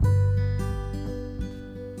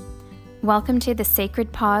Welcome to the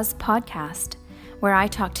Sacred Pause podcast, where I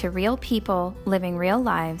talk to real people living real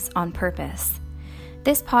lives on purpose.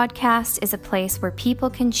 This podcast is a place where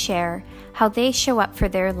people can share how they show up for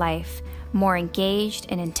their life more engaged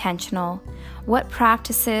and intentional. What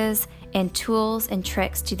practices and tools and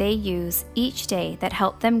tricks do they use each day that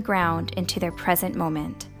help them ground into their present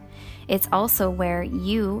moment? It's also where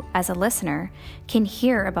you, as a listener, can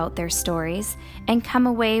hear about their stories and come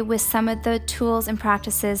away with some of the tools and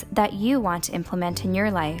practices that you want to implement in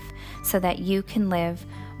your life so that you can live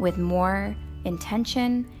with more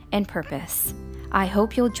intention and purpose. I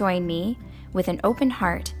hope you'll join me with an open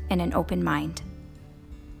heart and an open mind.